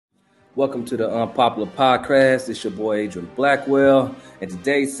Welcome to the Unpopular Podcast. It's your boy Adrian Blackwell. And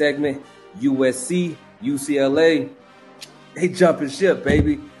today's segment, USC, UCLA, they jumping ship,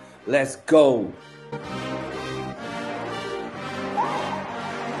 baby. Let's go.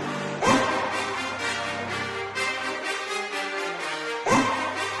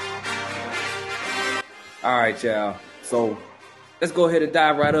 All right, y'all. So let's go ahead and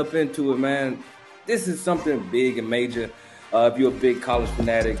dive right up into it, man. This is something big and major. If you're a big college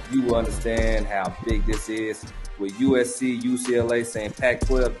fanatic, you will understand how big this is. With USC, UCLA saying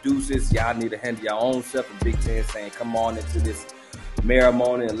Pac-12 deuces, y'all need to handle your own stuff. And Big Ten saying, come on into this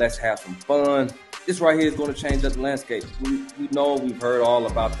ceremony and let's have some fun. This right here is going to change up the landscape. We know we've heard all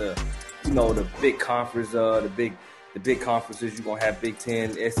about the big conference, the big conferences. You're going to have Big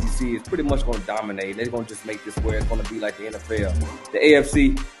Ten, SEC is pretty much going to dominate. They're going to just make this where it's going to be like the NFL, the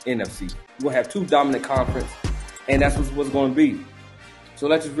AFC, NFC. You're going to have two dominant conferences. And that's what's going to be. So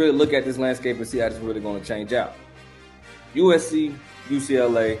let's just really look at this landscape and see how this is really going to change out. USC,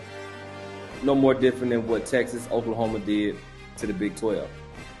 UCLA, no more different than what Texas, Oklahoma did to the Big 12.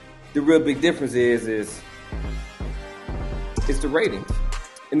 The real big difference is it's the ratings.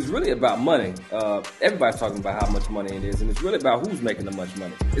 And it's really about money. Everybody's talking about how much money it is. And it's really about who's making the much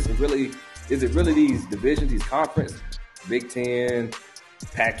money. Is it really these divisions, these conferences, Big 10,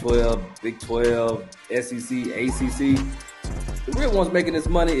 Pac-12, Big 12, SEC, ACC. The real ones making this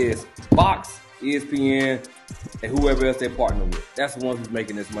money is Fox, ESPN, and whoever else they partner with. That's the ones who's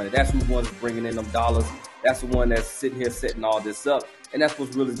making this money. That's the ones bringing in them dollars. That's the one that's sitting here setting all this up. And that's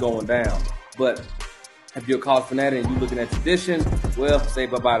what's really going down. But if you're a college fanatic and you're looking at tradition, well, say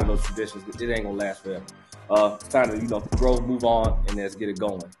bye-bye to those traditions. It ain't going to last forever. It's time to, grow, move on, and let's get it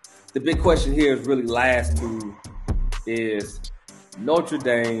going. The big question here is really last to is Notre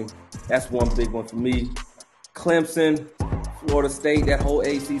Dame, that's one big one for me. Clemson, Florida State, that whole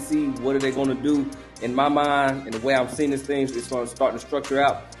ACC, what are they going to do? In my mind, and the way I'm seeing this thing, it's going to start to structure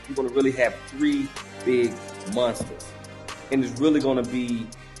out. You're going to really have three big monsters. And it's really going to be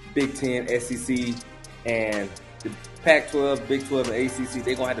Big 10, SEC, and the Pac-12, Big 12, and ACC.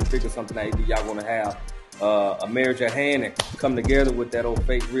 They're going to have to figure something out. Either y'all going to have a marriage at hand and come together with that old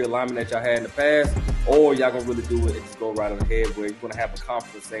fake realignment that y'all had in the past, or y'all gonna really do it and just go right on ahead where you're gonna have a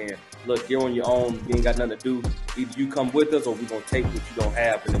conference saying, look, you're on your own, you ain't got nothing to do. Either you come with us or we're gonna take what you don't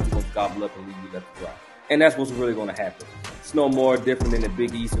have and then we're gonna gobble up and leave you left to dry. And that's what's really gonna happen. It's no more different than the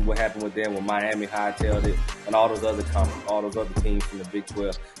Big East and what happened with them when Miami hightailed it and all those other conferences, all those other teams from the Big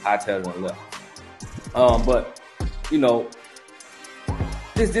 12 hightailed it and left. But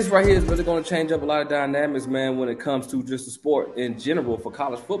This right here is really going to change up a lot of dynamics, man, when it comes to just the sport in general for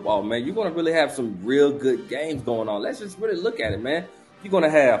college football, man. You're going to really have some real good games going on. Let's just really look at it, man. You're going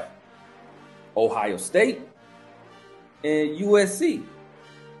to have Ohio State and USC.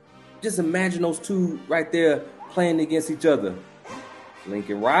 Just imagine those two right there playing against each other.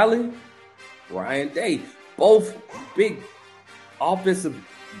 Lincoln Riley, Ryan Day, both big offensive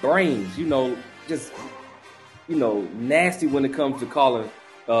brains, nasty when it comes to calling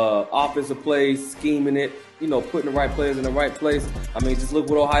offensive plays, scheming it, putting the right players in the right place. I mean, just look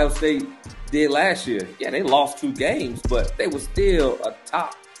what Ohio State did last year. Yeah, they lost 2 games, but they were still a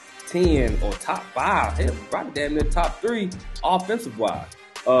top 10 or top 5, hell, probably damn near top 3 offensive-wise.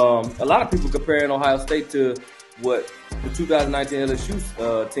 A lot of people comparing Ohio State to what the 2019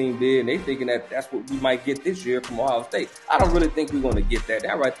 LSU team did, and they thinking that that's what we might get this year from Ohio State. I don't really think we're going to get that.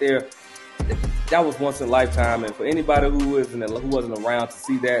 That right there, that was once in a lifetime, and for anybody who wasn't around to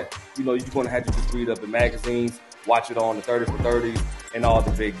see that, you're going to have to just read up in magazines, watch it on the 30 for 30s, and all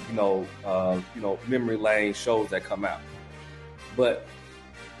the big, memory lane shows that come out. But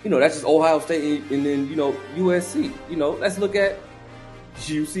that's just Ohio State, and then USC. Let's look at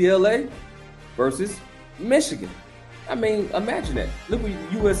UCLA versus Michigan. I mean, imagine that. Look what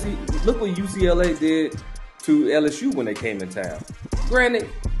UCLA did to LSU when they came in town. Granted,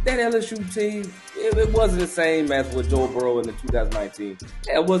 that LSU team, it wasn't the same as with Joe Burrow in the 2019.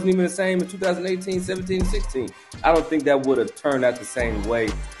 Yeah, it wasn't even the same in 2018, 17, and 16. I don't think that would have turned out the same way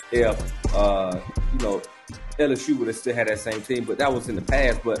if, LSU would have still had that same team. But that was in the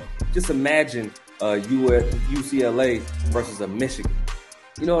past. But just imagine UCLA versus a Michigan.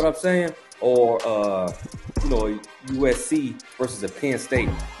 You know what I'm saying? Or, USC versus a Penn State.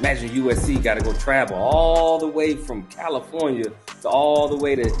 Imagine USC got to go travel all the way from California to all the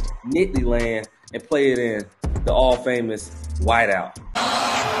way to Nittany Land and play it in the all-famous whiteout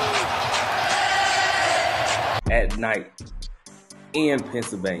at night in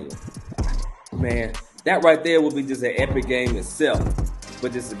Pennsylvania. Man, that right there would be just an epic game itself.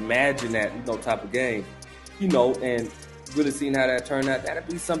 But just imagine that, type of game, and really seen how that turned out. That'd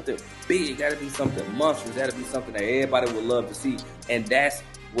be something big. That'd be something monstrous. That'd be something that everybody would love to see. And that's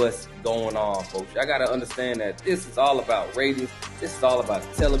what's going on, folks. I got to understand that this is all about ratings. This is all about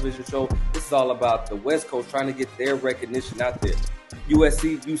the television show. This is all about the West Coast trying to get their recognition out there.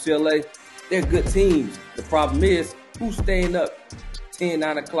 USC, UCLA, they're good teams. The problem is, who's staying up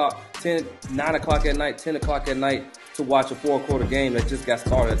 9 o'clock at night, 10 o'clock at night to watch a 4-quarter game that just got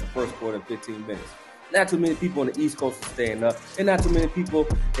started at the first quarter in 15 minutes? Not too many people on the East Coast are staying up, and not too many people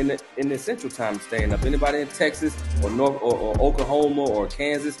in the Central Time staying up. Anybody in Texas or North or Oklahoma or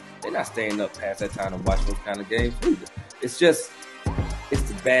Kansas, they're not staying up past that time to watch those kind of games either. It's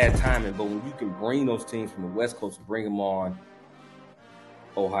the bad timing. But when you can bring those teams from the West Coast and bring them on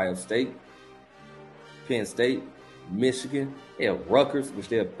Ohio State, Penn State, Michigan, Rutgers, which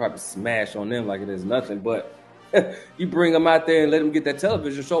they'll probably smash on them like it is nothing. But you bring them out there and let them get that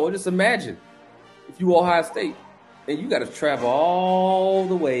television show. Or just imagine if you Ohio State and you got to travel all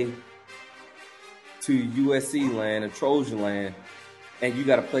the way to USC land and Trojan land, and you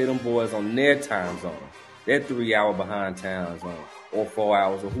got to play them boys on their time zone, their 3-hour behind time zone, or 4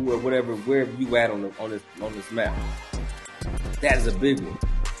 hours, or wherever you at on this map. That is a big one,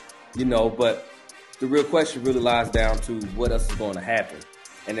 But the real question really lies down to what else is going to happen.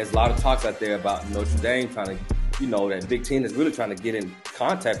 And there's a lot of talks out there about Notre Dame trying to, that Big Ten is really trying to get in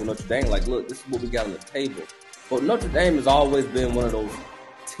contact with Notre Dame. Like, look, this is what we got on the table. But Notre Dame has always been one of those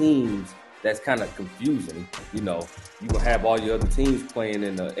teams that's kind of confusing. You going to have all your other teams playing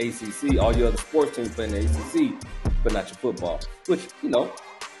in the ACC, all your other sports teams playing in the ACC, but not your football. Which,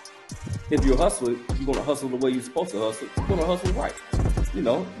 if you're a hustler, you're going to hustle the way you're supposed to hustle. You're going to hustle right.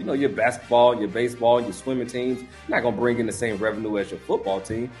 Your basketball, your baseball, your swimming teams, you're not going to bring in the same revenue as your football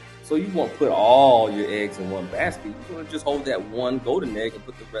team. So you won't put all your eggs in one basket. You're going to just hold that one golden egg and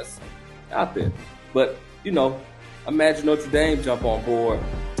put the rest out there. But, imagine Notre Dame jump on board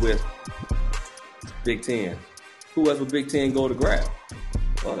with Big Ten. Who else would Big Ten go to grab?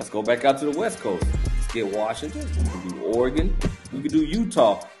 Well, let's go back out to the West Coast. Let's get Washington. You can do Oregon. You can do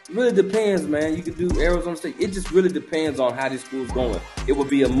Utah. It really depends, man. You can do Arizona State. It just really depends on how this school's going. It would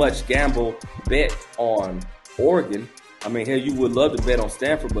be a much gamble bet on Oregon. I mean, hell, you would love to bet on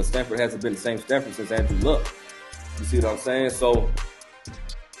Stanford, but Stanford hasn't been the same Stanford since Andrew Luck. You see what I'm saying? So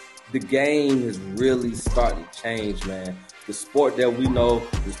the game is really starting to change, man. The sport that we know,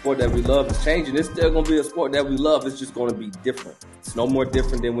 the sport that we love is changing. It's still going to be a sport that we love. It's just going to be different. It's no more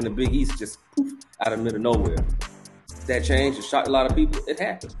different than when the Big East just poof out of the middle of nowhere. That changed. It shocked a lot of people. It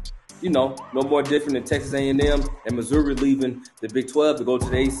happened. No more different than Texas A&M and Missouri leaving the Big 12 to go to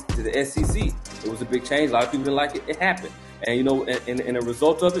the SEC. It was a big change. A lot of people didn't like it. It happened. And, and a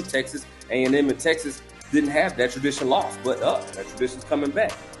result of it, Texas A&M and Texas didn't have that tradition lost. But that tradition's coming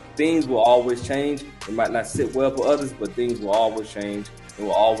back. Things will always change. It might not sit well for others, but things will always change. It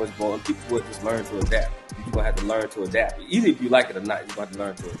will always grow. And people will just learn to adapt. You're going to have to learn to adapt. Either if you like it or not, you're going to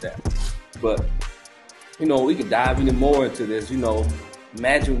have to learn to adapt. But, we can dive any more into this,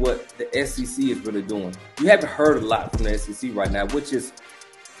 Imagine what the SEC is really doing. You haven't heard a lot from the SEC right now, which is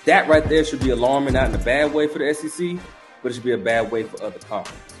that right there should be alarming, not in a bad way for the SEC, but it should be a bad way for other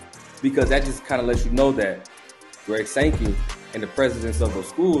conferences. Because that just kind of lets you know that Greg Sankey and the presidents of those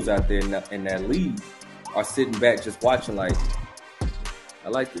schools out there in that league are sitting back just watching like, I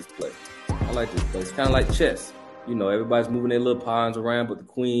like this play. I like this play. It's kind of like chess. Everybody's moving their little pawns around, but the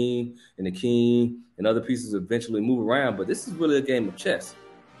queen and the king and other pieces eventually move around. But this is really a game of chess.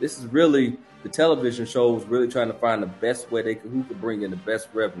 This is really the television shows really trying to find the best way who could bring in the best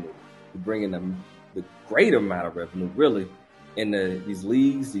revenue, to bring in the greater amount of revenue, really, in these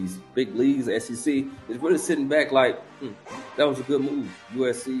leagues, these big leagues, the SEC. Is really sitting back like, that was a good move,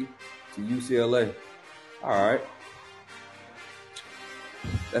 USC to UCLA. All right.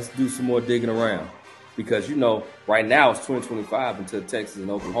 Let's do some more digging around. Because, right now it's 2025 until Texas and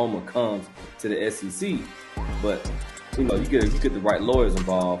Oklahoma comes to the SEC. But, you get the right lawyers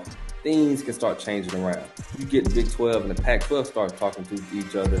involved, things can start changing around. You get the Big 12 and the Pac-12 start talking to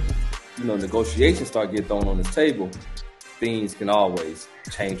each other. Negotiations start getting thrown on this table. Things can always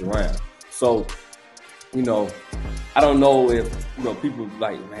change around. So, I don't know if, people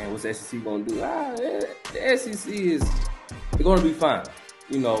like, man, what's the SEC going to do? The SEC they're going to be fine.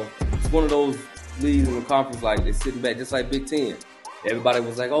 It's one of those leagues in the conference, like they're sitting back just like Big Ten. Everybody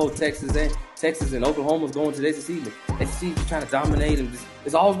was like, oh, Texas and Oklahoma's going to the SEC. The SEC is trying to dominate, and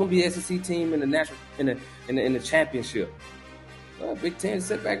it's always going to be the SEC team in the national in the championship. Well, Big Ten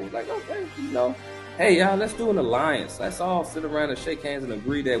sit back and was like, okay, hey y'all, let's do an alliance. Let's all sit around and shake hands and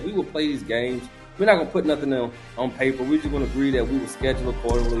agree that we will play these games We're not gonna put nothing on paper. We're just gonna agree that we will schedule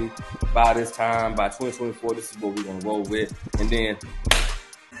accordingly by this time, by 2024. This is what we're gonna roll with, and then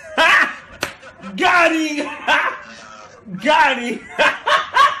got him. Got him.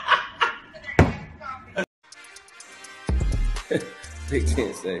 Big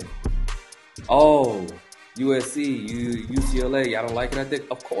Ten say, "Oh, USC, UCLA, y'all don't like it out there?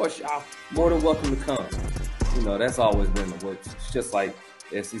 Of course, y'all more than welcome to come. You know, that's always been the works. It's just like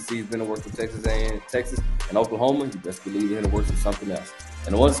the SEC's been the works with Texas and Oklahoma. You best believe in the works with something else.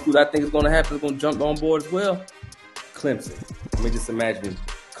 And the one school I think is going to happen is going to jump on board as well, Clemson. Let me just imagine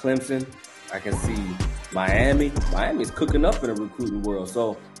Clemson. I can see Miami. Miami is cooking up in the recruiting world,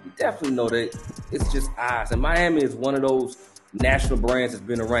 so you definitely know that it's just eyes. And Miami is one of those national brands that's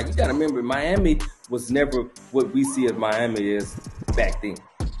been around. You got to remember, Miami was never what we see as Miami is back then.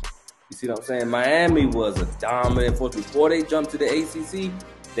 You see what I'm saying? Miami was a dominant force. Before they jumped to the ACC,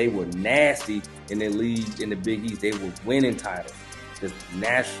 they were nasty in their league in the Big East. They were winning titles, just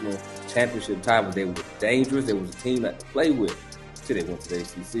national championship titles. They were dangerous. They was a team not to play with until they went to the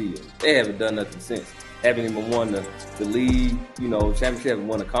ACC. And they haven't done nothing since. Haven't even won the league, championship. Haven't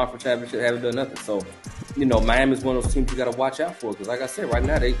won a conference championship. Haven't done nothing. So, Miami's one of those teams you got to watch out for because, like I said, right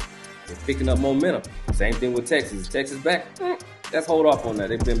now they're picking up momentum. Same thing with Texas. Is Texas back? Let's hold off on that.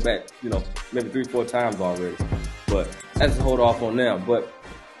 They've been back, maybe 3-4 times already. But let's hold off on them. But,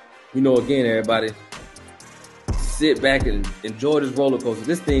 again, everybody, sit back and enjoy this roller coaster.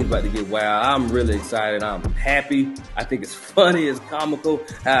 This thing's about to get wild. I'm really excited. I'm happy. I think it's funny. It's comical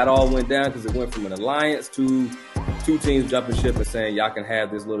how it all went down because it went from an alliance to two teams jumping ship and saying, y'all can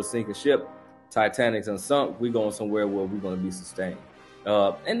have this little sinking ship. Titanic's unsunk. We're going somewhere where we're going to be sustained.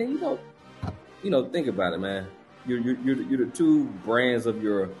 And then, think about it, man. You're the two brands of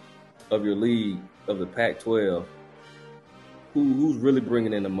your league, of the Pac-12. Who's really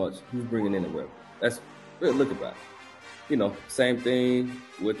bringing in the much? Who's bringing in the revenue? That's really look about it. Same thing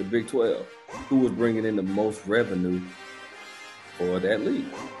with the Big 12. Who was bringing in the most revenue for that league?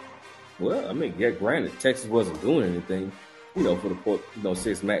 Well, I mean, granted, Texas wasn't doing anything, for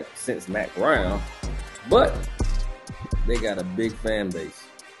the since Mac Brown, but they got a big fan base.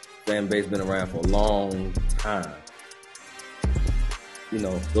 Fan base been around for a long time.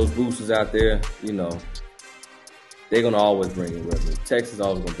 Those boosters out there, they're going to always bring in revenue. Texas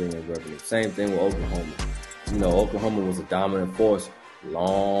always going to bring in revenue. Same thing with Oklahoma. Oklahoma was a dominant force a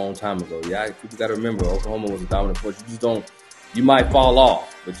long time ago. Yeah, people got to remember, Oklahoma was a dominant force. You might fall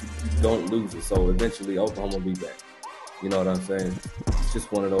off, but you don't lose it. So eventually Oklahoma will be back. You know what I'm saying? It's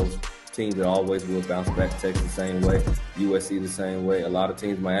just one of those teams that always will bounce back. Texas the same way, USC the same way, a lot of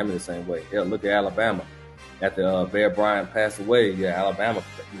teams, Miami the same way. Hell, look at Alabama. After Bear Bryant passed away, Alabama,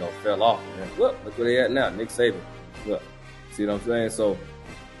 fell off. And look where they at now, Nick Saban. Look, see what I'm saying? So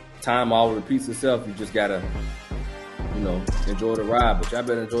time all repeats itself. You just gotta, enjoy the ride. But y'all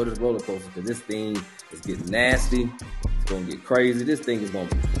better enjoy this roller coaster because this thing is getting nasty. It's gonna get crazy. This thing is gonna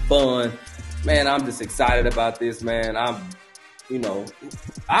be fun. Man, I'm just excited about this, man. I'm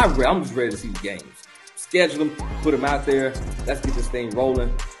just ready to see the games. Schedule them, put them out there. Let's get this thing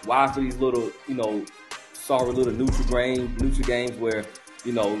rolling. Watch for these little, sorry little neutral games where,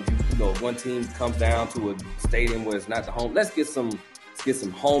 one team comes down to a stadium where it's not the home. Let's get some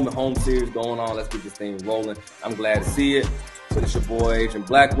home and home series going on. Let's get this thing rolling. I'm glad to see it. But it's your boy, Adrian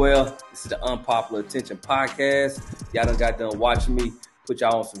Blackwell. This is the Unpopular Attention Podcast. Y'all done got done watching me put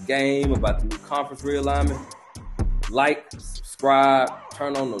y'all on some game about the new conference realignment. Like, subscribe,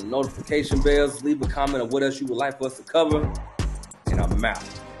 turn on the notification bells, leave a comment on what else you would like for us to cover. And I'm out.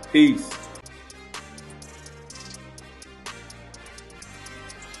 Peace.